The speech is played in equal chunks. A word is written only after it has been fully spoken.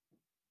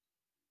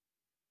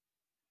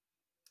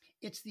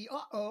It's the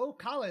Uh-Oh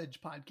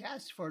College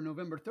podcast for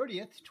November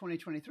 30th,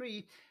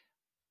 2023.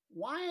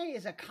 Why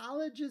is a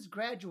college's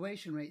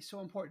graduation rate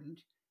so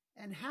important?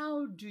 And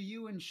how do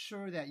you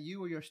ensure that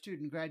you or your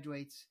student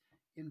graduates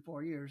in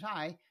 4 years?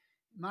 Hi,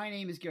 my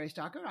name is Gary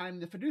Stocker. I'm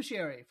the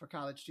fiduciary for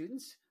college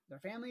students, their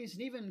families,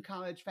 and even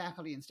college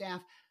faculty and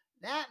staff.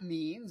 That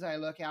means I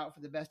look out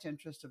for the best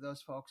interest of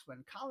those folks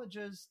when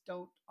colleges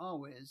don't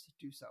always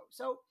do so.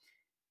 So,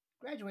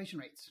 graduation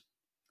rates.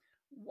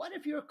 What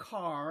if your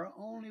car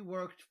only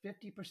worked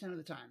 50% of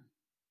the time?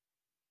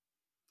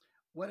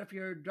 What if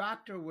your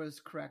doctor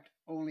was correct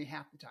only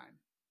half the time?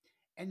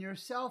 And your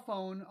cell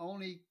phone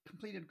only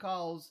completed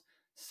calls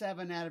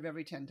 7 out of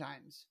every 10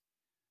 times?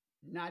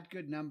 Not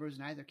good numbers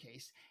in either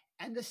case.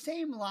 And the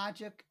same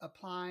logic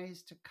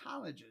applies to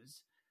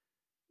colleges.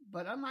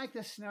 But unlike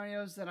the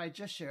scenarios that I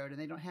just shared,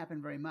 and they don't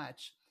happen very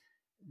much,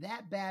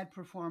 that bad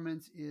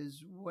performance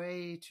is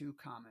way too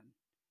common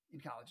in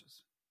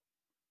colleges.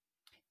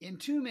 In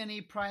too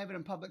many private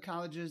and public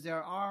colleges,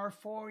 there are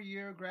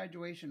 4-year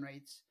graduation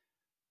rates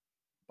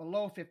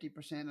below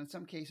 50%, in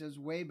some cases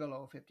way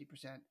below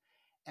 50%,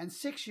 and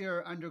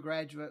 6-year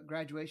undergraduate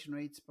graduation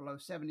rates below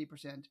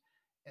 70%,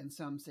 and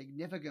some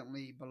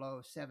significantly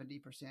below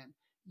 70%,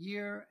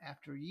 year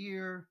after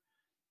year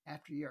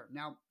after year.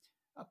 Now,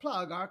 a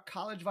plug, our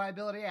College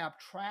Viability app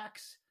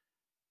tracks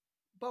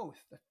both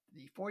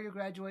the 4-year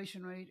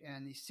graduation rate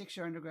and the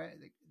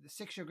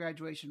 6-year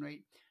graduation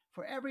rate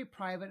for every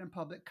private and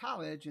public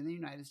college in the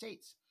United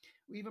States.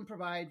 We even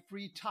provide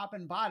free top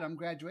and bottom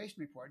graduation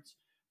reports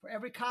for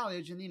every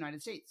college in the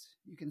United States.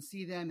 You can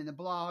see them in the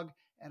blog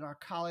at our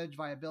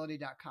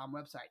collegeviability.com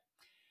website.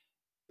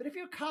 But if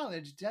your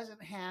college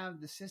doesn't have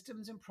the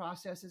systems and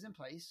processes in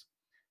place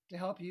to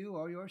help you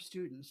or your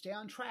students stay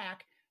on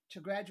track to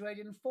graduate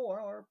in 4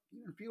 or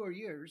even fewer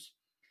years,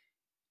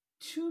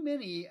 too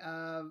many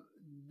of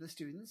the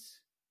students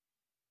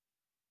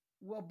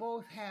will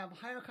both have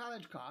higher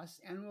college costs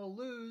and will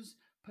lose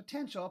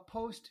potential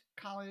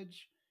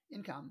post-college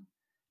income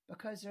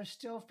because they're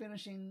still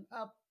finishing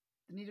up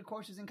the needed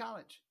courses in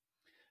college.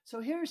 So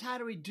here's how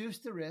to reduce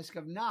the risk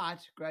of not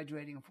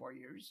graduating in 4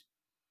 years.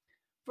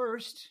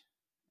 First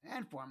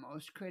and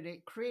foremost,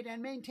 create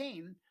and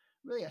maintain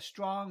really a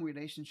strong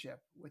relationship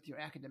with your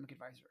academic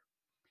advisor.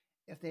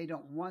 If they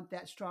don't want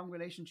that strong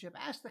relationship,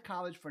 ask the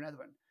college for another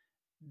one.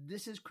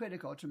 This is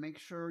critical to make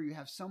sure you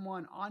have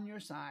someone on your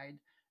side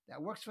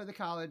that works for the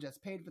college, that's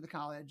paid for the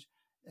college,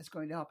 that's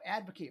going to help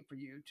advocate for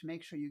you to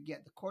make sure you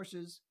get the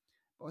courses,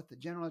 both the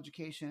general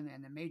education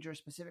and the major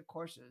specific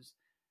courses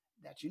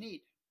that you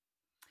need.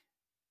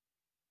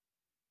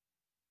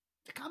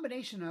 The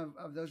combination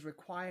of those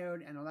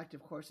required and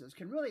elective courses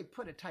can really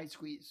put a tight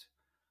squeeze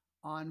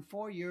on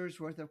 4 years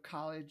worth of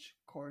college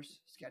course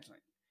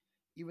scheduling.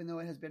 Even though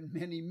it has been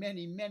many,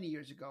 many, many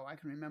years ago, I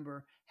can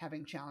remember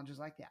having challenges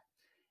like that.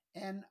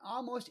 And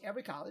almost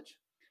every college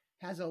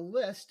has a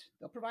list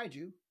they'll provide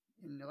you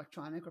in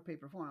electronic or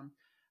paper form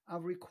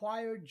of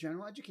required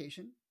general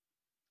education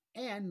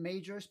and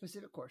major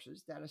specific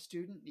courses that a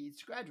student needs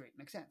to graduate.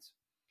 Makes sense.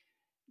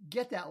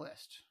 Get that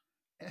list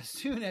as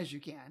soon as you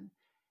can,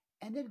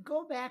 and then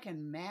go back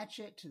and match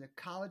it to the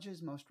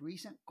college's most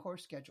recent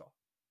course schedule.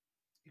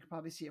 You can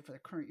probably see it for the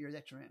current year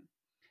that you're in.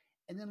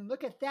 And then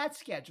look at that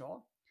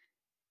schedule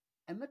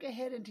and look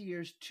ahead into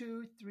years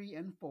 2, 3,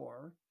 and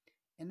 4.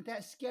 And if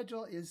that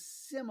schedule is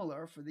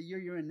similar for the year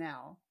you're in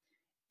now,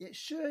 it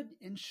should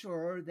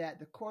ensure that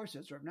the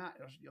courses, or if not,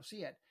 you'll see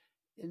it,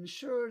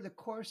 ensure the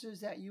courses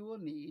that you will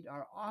need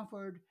are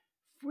offered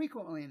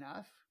frequently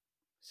enough,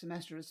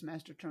 semester to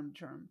semester, term to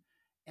term,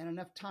 and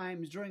enough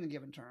times during a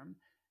given term.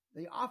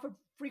 They offer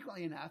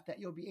frequently enough that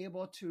you'll be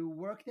able to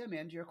work them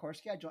into your course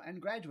schedule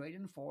and graduate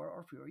in 4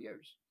 or fewer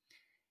years.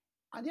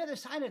 On the other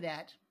side of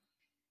that,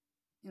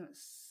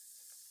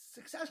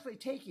 successfully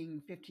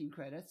taking 15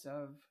 credits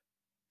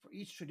for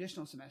each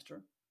traditional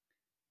semester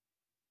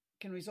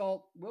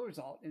will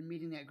result in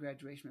meeting that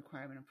graduation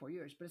requirement in 4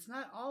 years. But it's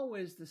not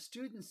always the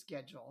student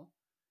schedule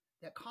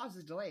that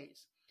causes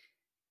delays.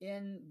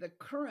 In the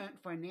current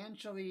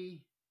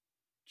financially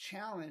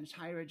challenged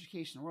higher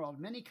education world,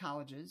 many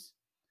colleges,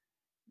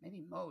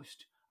 maybe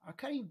most, are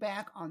cutting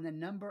back on the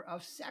number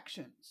of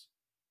sections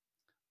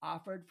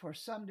offered for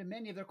some to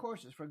many of their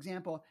courses. For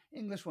example,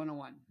 English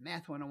 101,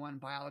 Math 101,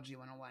 Biology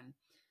 101.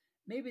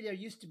 Maybe there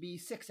used to be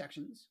 6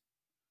 sections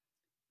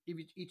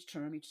each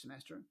term, each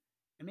semester.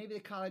 And maybe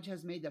the college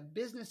has made the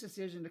business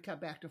decision to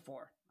cut back to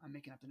 4. I'm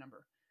making up the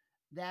number.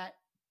 That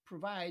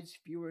provides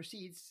fewer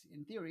seats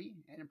in theory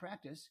and in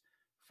practice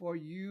for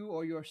you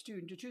or your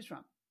student to choose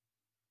from.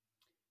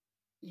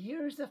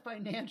 Here's the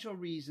financial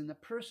reason, the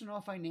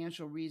personal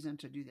financial reason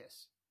to do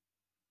this.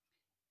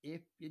 If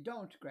you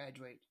don't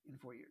graduate in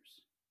 4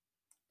 years,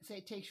 say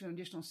it takes you an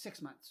additional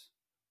 6 months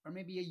or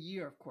maybe a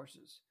year of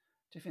courses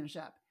to finish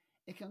up,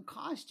 it can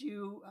cost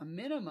you a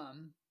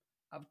minimum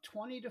of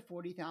 $20,000 to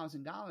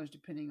 $40,000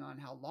 depending on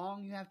how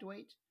long you have to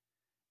wait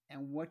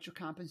and what your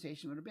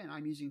compensation would have been.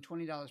 I'm using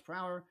 $20 per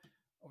hour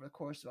over the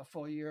course of a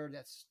full year.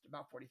 That's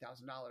about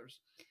 $40,000.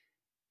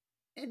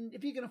 And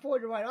if you can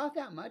afford to write off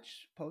that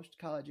much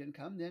post-college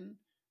income, then,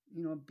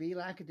 be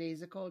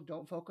lackadaisical,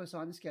 don't focus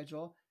on the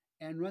schedule,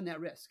 and run that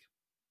risk.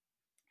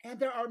 And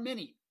there are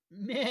many,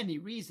 many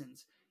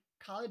reasons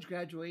college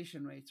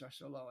graduation rates are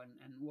so low,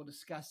 and we'll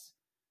discuss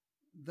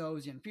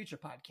those in future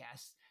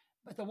podcasts.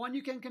 But the one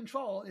you can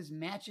control is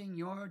matching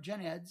your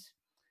gen eds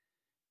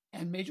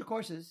and major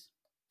courses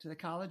to the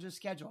college's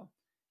schedule,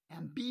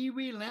 and be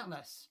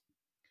relentless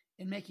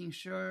in making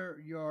sure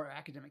your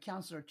academic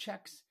counselor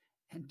checks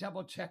and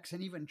double checks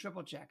and even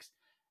triple checks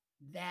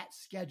that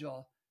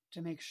schedule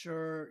to make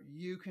sure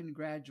you can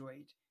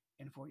graduate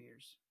in 4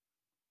 years.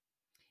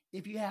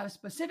 If you have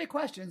specific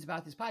questions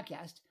about this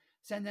podcast,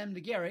 send them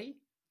to Gary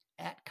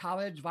at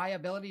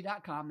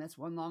collegeviability.com. That's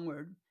one long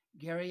word,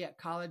 Gary at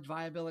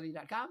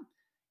collegeviability.com.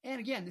 And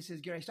again, this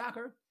is Gary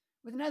Stocker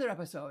with another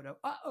episode of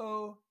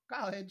Uh-Oh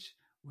College.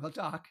 We'll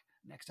talk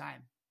next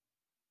time.